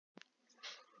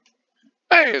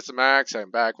Hey, it's Max. I'm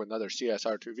back with another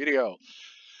CSR2 video.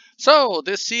 So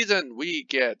this season we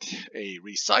get a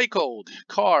recycled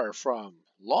car from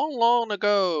long, long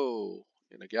ago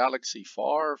in a galaxy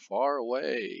far, far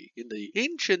away in the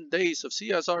ancient days of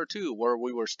CSR2 where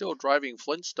we were still driving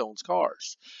Flintstones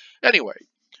cars. Anyway,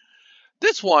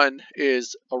 this one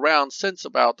is around since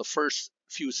about the first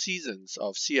few seasons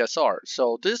of CSR.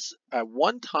 So this at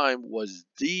one time was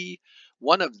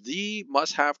one of the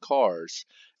must-have cars,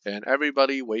 and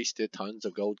everybody wasted tons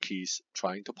of gold keys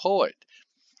trying to pull it.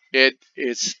 It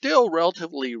is still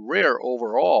relatively rare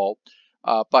overall,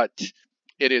 but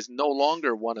it is no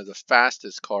longer one of the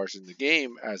fastest cars in the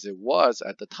game as it was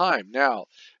at the time. Now,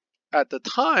 at the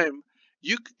time,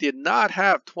 you did not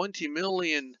have 20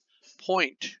 million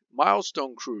point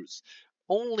milestone crews.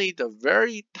 Only the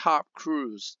very top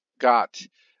crews got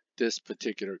this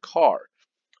particular car.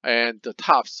 And the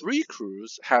top 3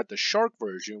 crews had the Shark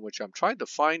version, which I'm trying to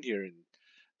find here in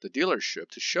the dealership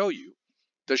to show you.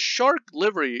 The Shark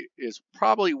livery is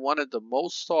probably one of the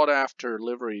most sought after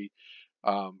livery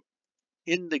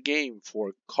in the game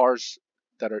for cars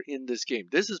that are in this game.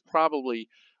 This is probably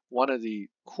one of the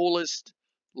coolest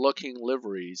looking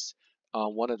liveries,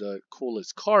 one of the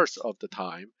coolest cars of the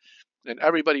time, and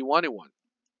everybody wanted one.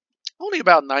 Only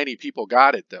about 90 people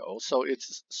got it though, so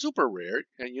it's super rare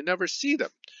and you never see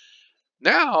them.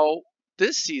 Now,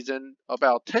 this season,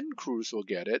 about 10 crews will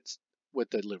get it with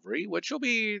the livery, which will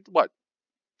be, what,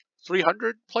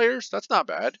 300 players? That's not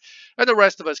bad. And the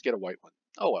rest of us get a white one.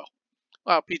 Oh well.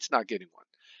 Well, Pete's not getting one.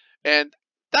 And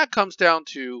that comes down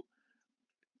to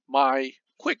my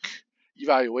quick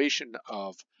evaluation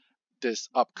of this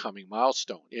upcoming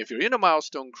milestone. If you're in a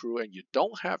milestone crew and you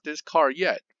don't have this car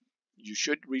yet, you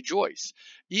should rejoice.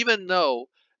 Even though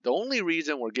the only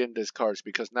reason we're getting this car is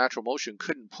because Natural Motion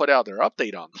couldn't put out their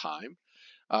update on time.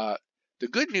 The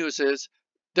good news is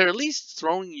they're at least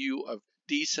throwing you a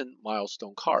decent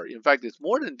milestone car. In fact, it's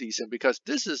more than decent because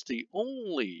this is the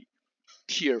only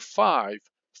tier 5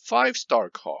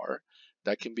 5-star car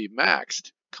that can be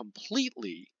maxed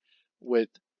completely with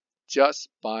just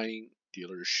buying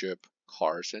dealership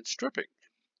cars and stripping.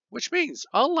 Which means,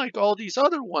 unlike all these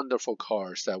other wonderful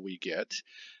cars that we get,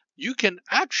 you can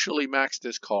actually max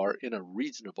this car in a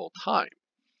reasonable time.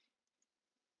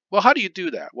 Well, how do you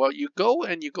do that? Well, you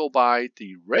go buy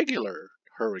the regular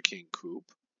Huracan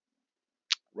Coupe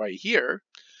right here,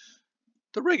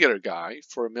 the regular guy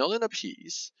for $1 million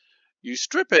apiece. You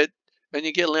strip it and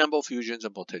you get Lambo Fusions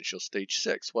and potential stage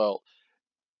 6. Well,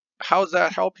 how's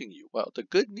that helping you? Well, the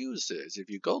good news is if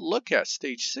you go look at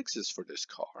stage 6s for this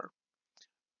car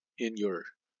in your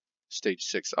stage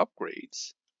 6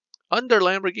 upgrades, under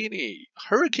Lamborghini,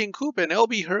 Huracan Coupe and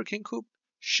LB Huracan Coupe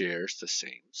shares the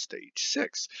same stage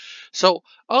 6. So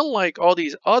unlike all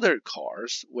these other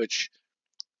cars, which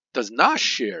does not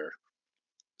share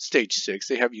stage 6,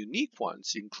 they have unique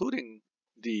ones, including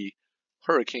the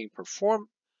Huracan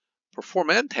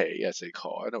Performante, as they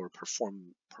call it, or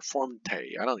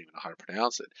Performante. I don't even know how to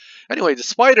pronounce it. Anyway, the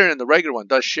Spider and the regular one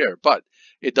does share, but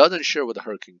it doesn't share with the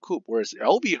Huracan Coupe, whereas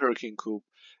LB Huracan Coupe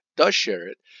does share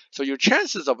it. So your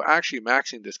chances of actually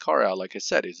maxing this car out, like I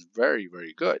said, is very,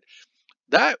 very good.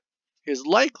 That is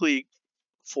likely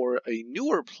for a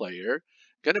newer player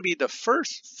going to be the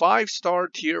first 5-star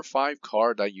tier 5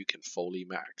 car that you can fully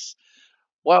max.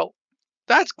 Well,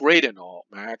 that's great and all,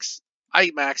 Max. I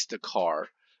maxed the car.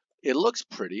 It looks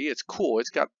pretty. It's cool.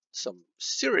 It's got some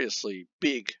seriously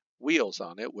big wheels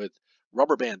on it with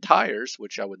rubber band tires,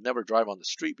 which I would never drive on the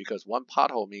street because one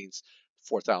pothole means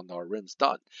 $4,000 rims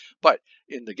done. But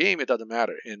in the game, it doesn't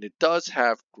matter. And it does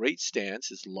have great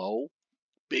stance. It's low,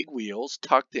 big wheels,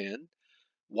 tucked in,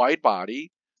 wide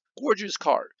body, gorgeous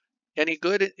car. Any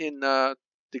good in the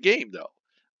game, though?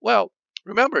 Well,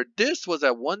 remember, this was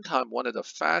at one time one of the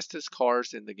fastest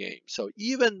cars in the game. So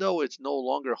even though it's no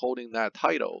longer holding that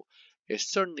title, it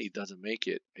certainly doesn't make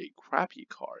it a crappy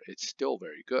car. It's still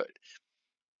very good.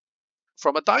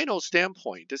 From a dyno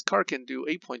standpoint, this car can do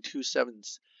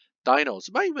 8.27 dynos.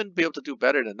 It might even be able to do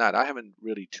better than that. I haven't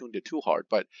really tuned it too hard,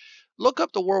 but look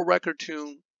up the world record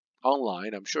tune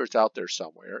online. I'm sure it's out there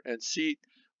somewhere, and see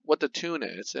what the tune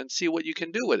is and see what you can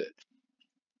do with it.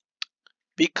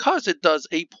 Because it does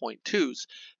 8.2s,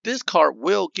 this car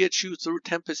will get you through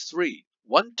Tempest 3,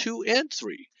 1, 2, and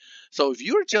 3. So if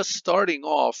you're just starting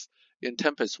off in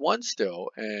Tempest 1 still,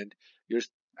 and you're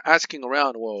asking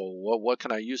around, well, what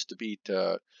can I use to beat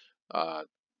not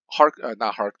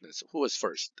Harkness, who was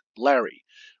first? Larry.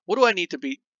 What do I need to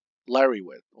beat Larry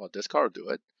with? Well, this car will do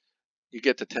it. You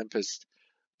get the Tempest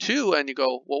 2, and you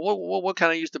go, well, what can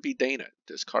I use to beat Dana?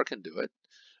 This car can do it.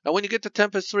 And when you get to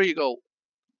Tempest 3, you go,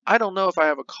 I don't know if I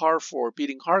have a car for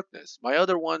beating Harkness. My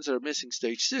other ones are missing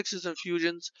stage 6s and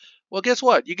fusions. Well, guess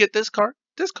what? You get this car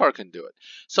can do it.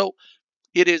 So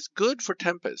it is good for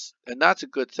Tempest, and that's a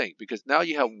good thing because now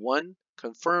you have one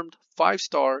confirmed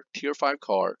 5-star tier 5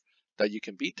 car that you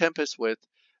can beat Tempest with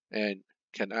and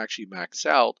can actually max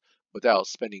out without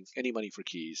spending any money for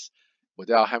keys,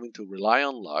 without having to rely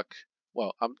on luck.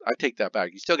 Well, I take that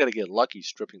back. You still got to get lucky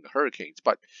stripping the Hurricanes,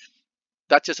 but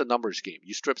that's just a numbers game.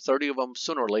 You strip 30 of them,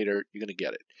 sooner or later, you're going to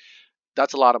get it.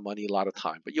 That's a lot of money, a lot of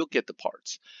time, but you'll get the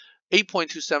parts.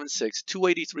 8.276,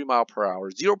 283 mile per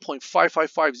hour,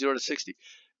 0.5550 to 60.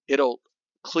 It'll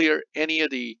clear any of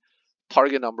the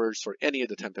target numbers for any of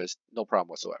the Tempest, no problem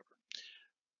whatsoever.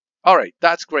 All right,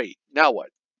 that's great. Now what?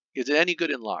 Is it any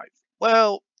good in live?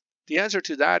 Well, the answer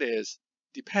to that is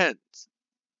depends.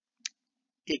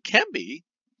 It can be,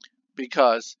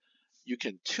 because you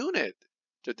can tune it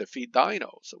to defeat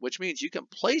dinos, which means you can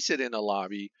place it in a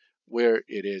lobby where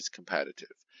it is competitive.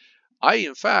 I,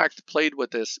 in fact, played with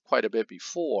this quite a bit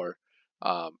before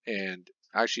and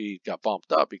actually got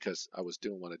bumped up because I was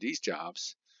doing one of these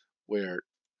jobs where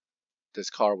this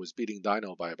car was beating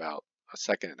dyno by about a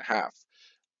second and a half.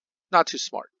 Not too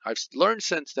smart. I've learned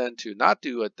since then to not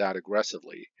do it that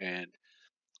aggressively and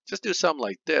just do something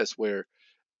like this where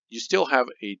you still have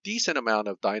a decent amount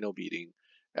of dyno beating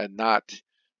and not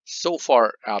so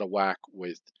far out of whack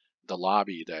with the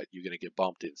lobby that you're going to get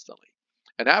bumped instantly.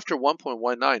 And after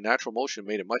 1.19, natural motion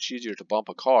made it much easier to bump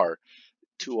a car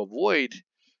to avoid,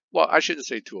 well, I shouldn't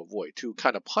say to avoid, to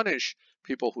kind of punish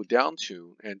people who down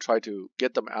tune and try to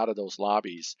get them out of those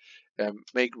lobbies and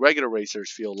make regular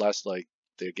racers feel less like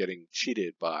they're getting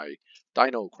cheated by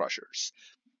dyno crushers.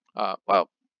 Well,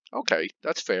 okay,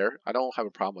 that's fair. I don't have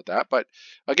a problem with that. But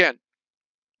again,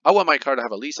 I want my car to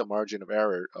have at least a margin of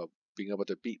error of being able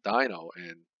to beat dyno,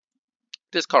 and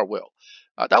this car will.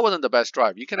 That wasn't the best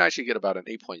drive. You can actually get about an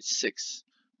 8.6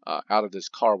 out of this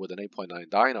car with an 8.9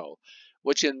 dyno,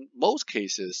 which in most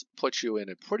cases puts you in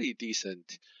a pretty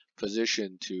decent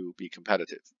position to be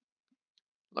competitive.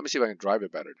 Let me see if I can drive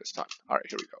it better this time. All right,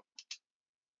 here we go.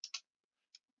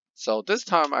 So this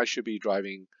time I should be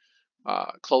driving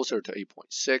closer to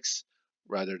 8.6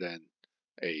 rather than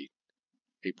a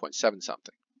 8.7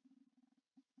 something.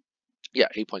 Yeah,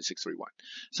 8.631.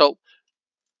 So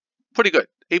pretty good.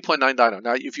 8.9 dyno.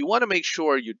 Now, if you want to make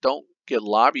sure you don't get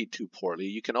lobbied too poorly,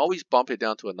 you can always bump it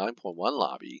down to a 9.1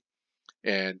 lobby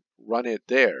and run it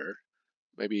there.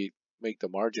 Maybe make the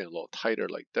margin a little tighter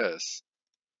like this,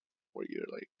 where you're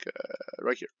like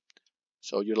right here.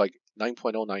 So you're like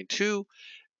 9.092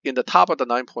 in the top of the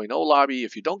 9.0 lobby.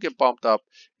 If you don't get bumped up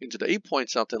into the 8 point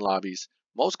something lobbies,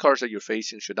 most cars that you're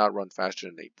facing should not run faster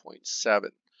than 8.7.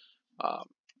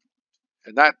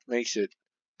 And that makes it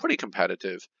pretty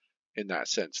competitive in that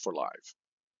sense for live.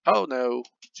 Oh no,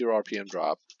 0 RPM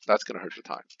drop. That's going to hurt the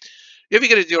time. If you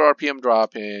get a 0 RPM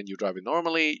drop and you're driving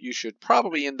normally, you should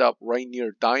probably end up right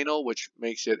near dyno, which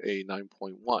makes it a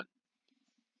 9.1.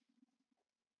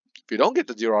 If you don't get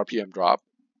the 0 RPM drop,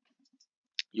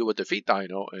 you would defeat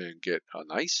dyno and get a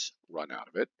nice run out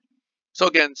of it. So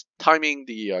again, timing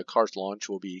the car's launch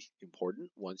will be important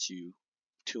once you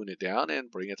tune it down and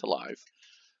bring it to live.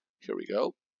 Here we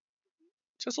go.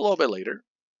 Just a little bit later.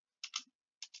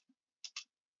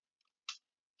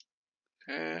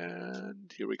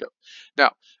 And here we go.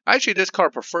 Now, actually, this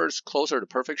car prefers closer to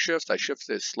perfect shifts. I shift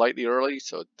this slightly early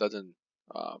so it doesn't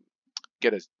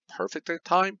get as perfect a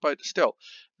time, but still,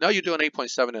 now you're doing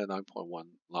 8.7 and a 9.1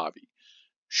 lobby.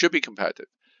 Should be competitive.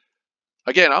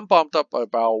 Again, I'm bumped up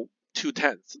about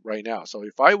 2/10 right now. So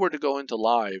if I were to go into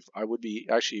live, I would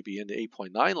actually be in the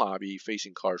 8.9 lobby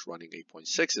facing cars running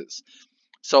 8.6s.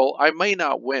 So I may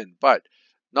not win, but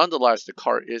nonetheless, the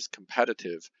car is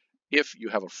competitive if you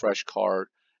have a fresh car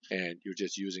and you're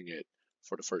just using it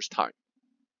for the first time.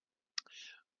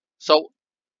 So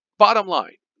bottom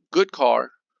line, good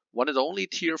car, one of the only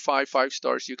tier 5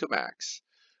 stars you can max.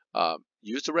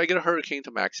 Use the regular Huracan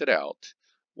to max it out.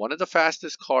 One of the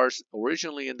fastest cars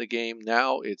originally in the game.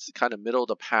 Now it's kind of middle of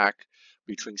the pack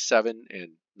between 7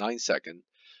 and 9 seconds.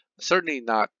 Certainly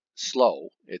not slow.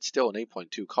 It's still an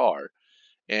 8.2 car.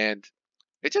 And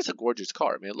it's just a gorgeous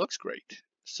car. I mean, it looks great.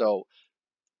 So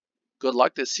good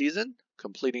luck this season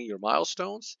completing your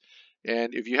milestones.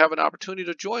 And if you have an opportunity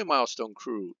to join Milestone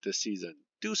Crew this season,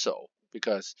 do so,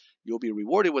 because you'll be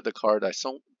rewarded with a car that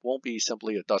won't be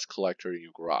simply a dust collector in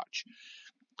your garage.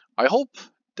 I hope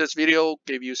this video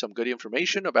gave you some good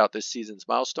information about this season's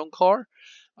milestone car.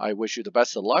 I wish you the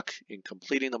best of luck in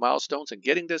completing the milestones and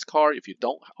getting this car if you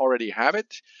don't already have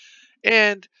it.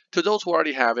 And to those who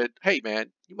already have it, hey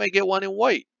man, you might get one in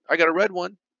white. I got a red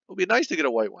one. It'll be nice to get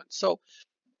a white one. So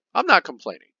I'm not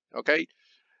complaining. Okay,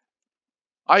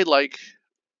 I like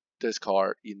this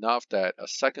car enough that a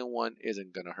second one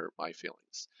isn't gonna hurt my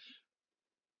feelings.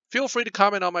 Feel free to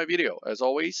comment on my video. As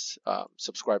always,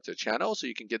 subscribe to the channel so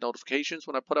you can get notifications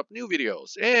when I put up new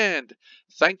videos. And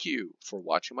thank you for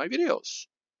watching my videos.